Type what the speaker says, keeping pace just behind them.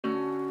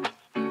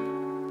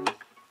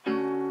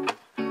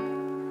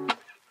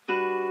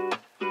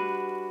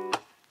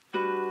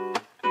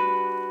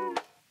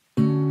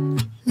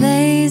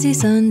Lazy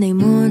Sunday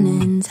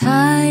mornings,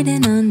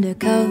 hiding under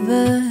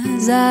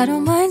covers. I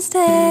don't mind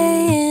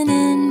staying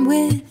in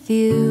with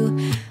you.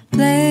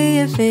 Play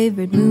your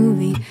favorite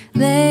movie,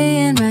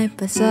 laying right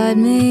beside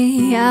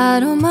me. I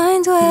don't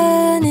mind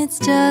when it's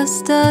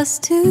just us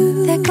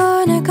two. That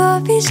corner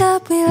coffee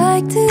shop we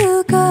like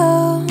to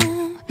go.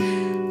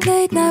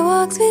 Late night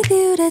walks with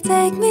you to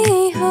take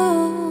me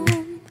home.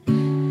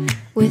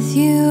 With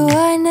you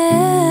I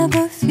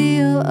never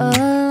feel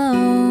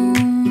alone.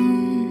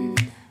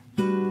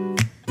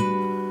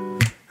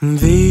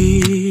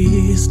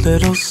 These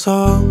little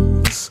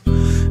songs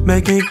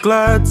make me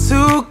glad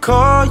to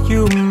call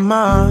you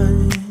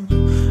mine.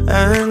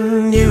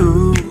 And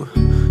you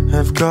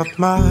have got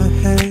my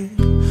head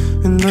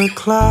in the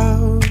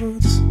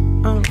clouds.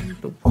 1,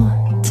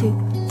 2,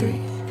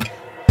 3.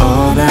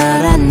 All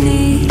that I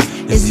need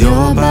is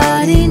your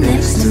body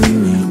next to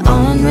me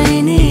on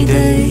rainy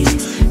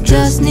days.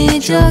 Just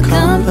need your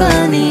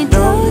company,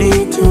 don't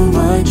need too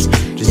much.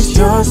 Just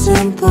your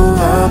simple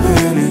love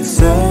and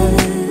it's everything.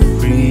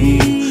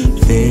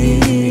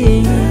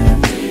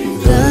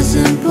 The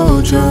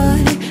simple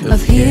joy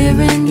of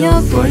hearing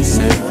your voice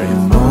every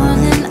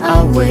morning.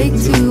 I wake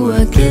to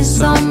a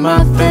kiss on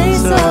my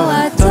face, so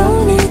I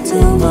don't need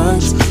too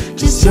much.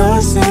 Just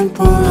your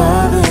simple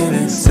love and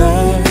it's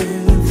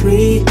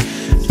everything.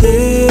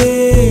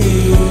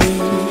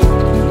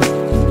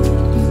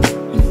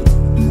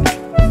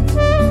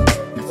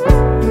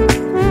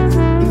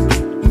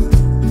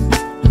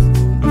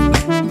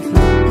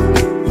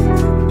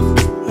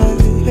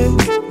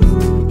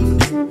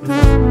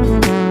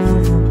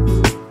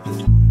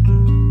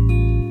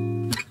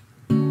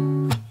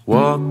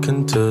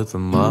 Walking to the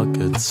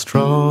market,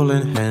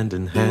 strolling hand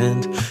in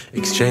hand,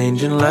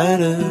 exchanging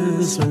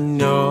letters when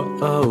you're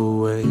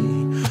away.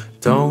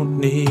 Don't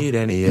need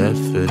any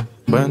effort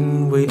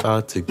when we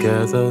are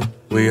together.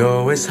 We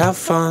always have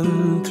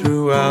fun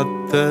throughout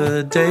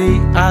the day.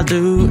 I'll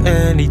do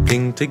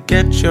anything to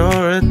get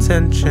your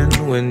attention.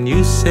 When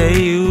you say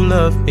you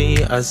love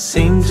me, I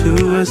seem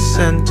to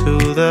ascend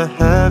to the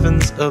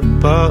heavens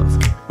above,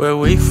 where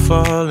we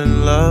fall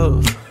in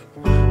love.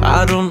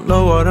 I don't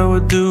know what I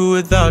would do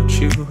without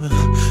you,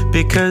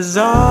 because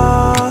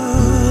all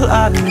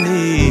I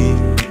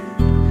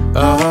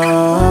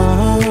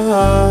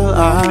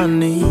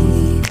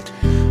need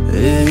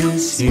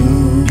is you.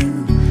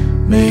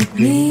 Make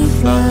me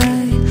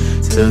fly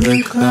to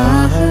the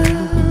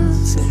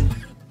clouds.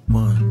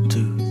 1,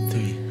 2,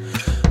 3.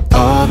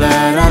 All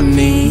that I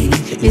need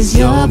is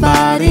your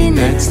body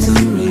next to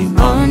me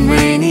on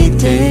rainy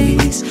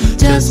days.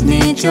 Just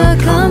need your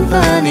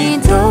company,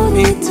 don't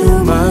need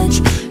too much.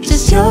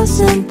 Just your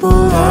simple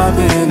love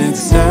and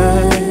it's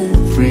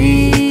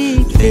everything.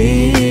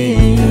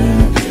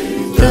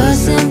 The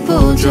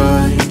simple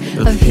joy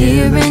of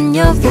hearing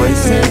your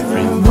voice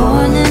every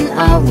morning.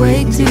 I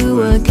wake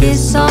to a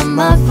kiss on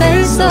my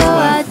face, so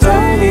I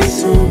don't need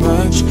too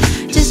much.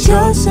 Just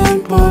your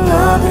simple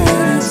love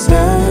and it's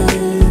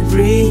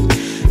everything.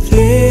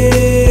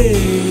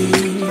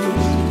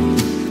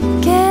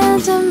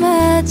 Can't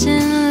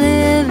imagine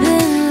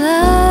living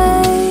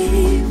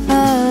life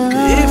alone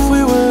if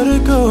we were to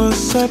go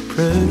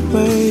separate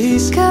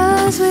ways.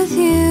 'Cause with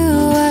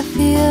you I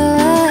feel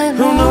like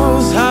who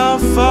knows how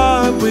far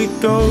we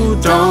go.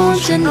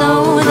 Don't you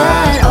know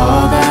that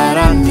all that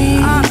I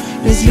need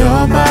is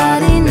your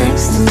body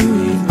next to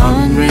me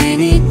on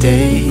rainy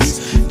days.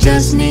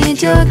 Just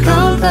need your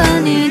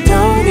company,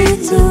 don't need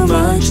too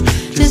much.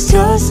 Just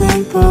your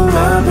simple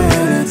love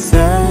and it's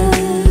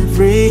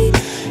everything.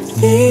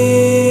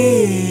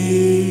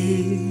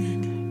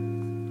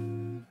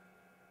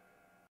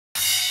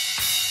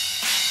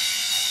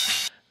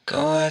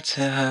 Go out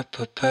to help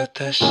prepare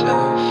the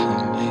show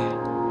for me.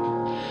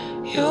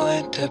 You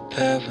ain't the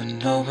bed when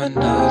no one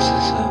else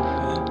is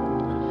around.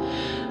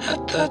 I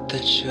thought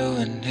that you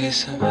would need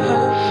some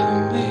help from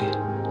me,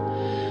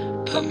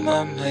 but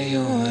mama,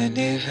 you ain't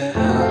even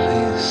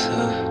helping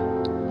yourself.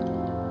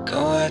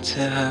 Go out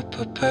to help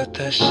prepare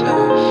the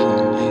show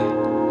for me.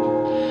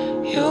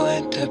 You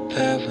ain't the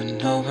bed when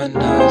no one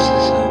else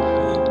is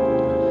around.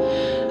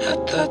 I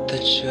thought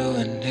that you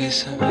would need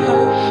some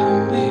help from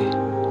me,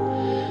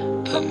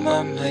 but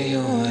mama,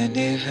 you ain't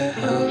even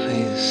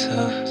helping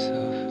yourself.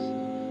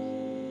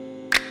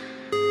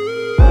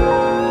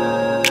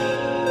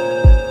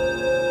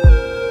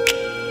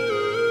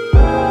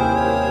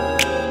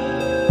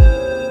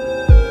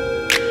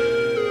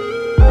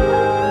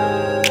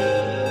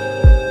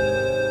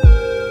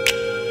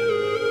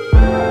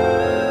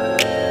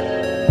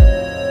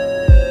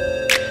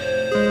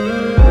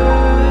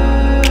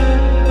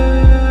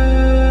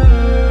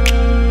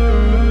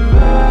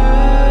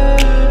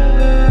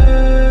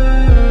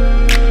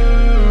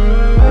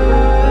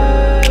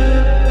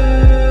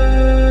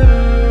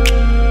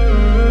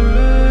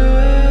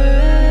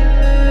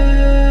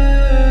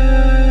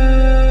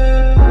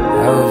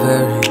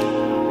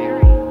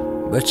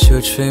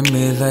 Treat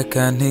me like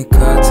I need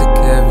God to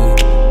carry.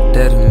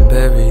 Dead and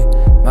buried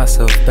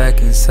myself back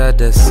inside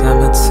that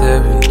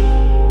cemetery.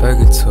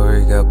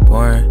 Purgatory got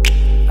boring.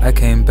 I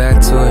came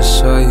back to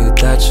assure you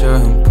that you're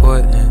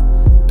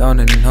important. Don't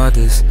ignore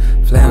this,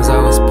 flames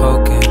I was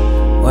poking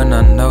when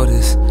I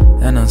noticed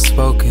and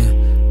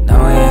unspoken.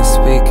 Now I ain't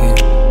speaking,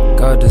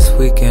 go this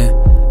weekend.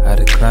 Out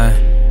of grind,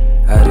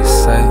 out of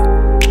sight,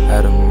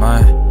 out of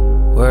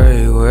mind.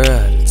 Worry, we're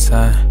out of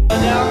time.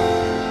 Worry,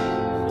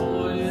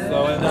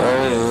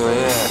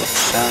 we're out of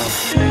time.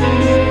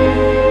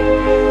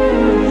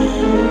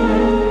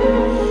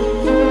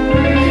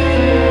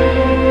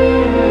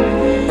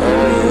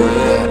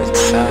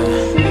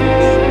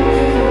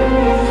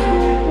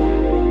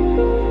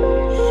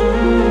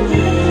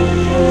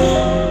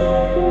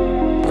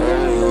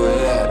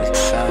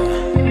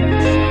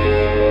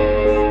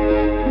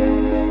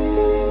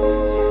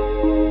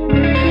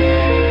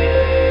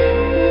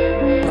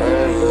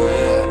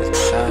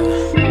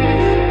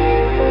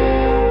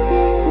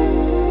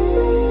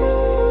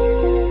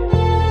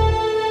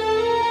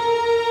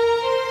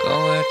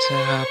 To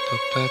help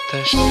about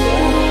that shit.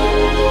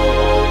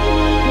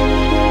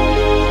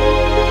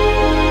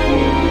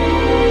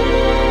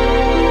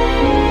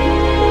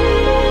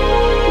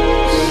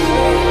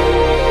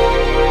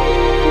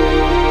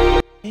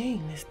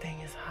 Dang, this thing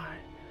is hot.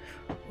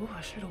 Ooh,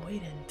 I should have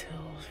waited until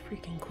it was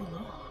freaking cool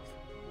off.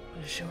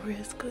 But it sure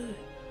is good.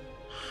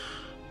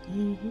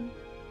 Mm-hmm.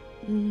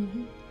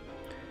 Mm-hmm.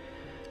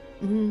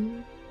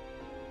 Mm-hmm.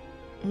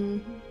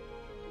 Mm-hmm.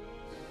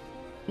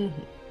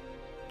 Mm-hmm.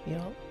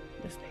 Yup,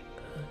 this thing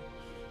good.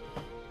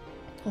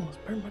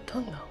 Almost burned my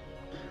tongue out.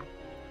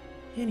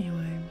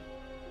 Anyway,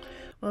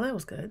 well, that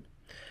was good.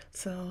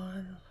 So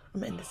I'm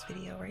gonna end this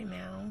video right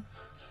now.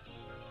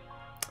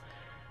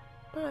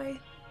 Bye.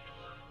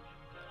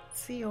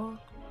 See y'all.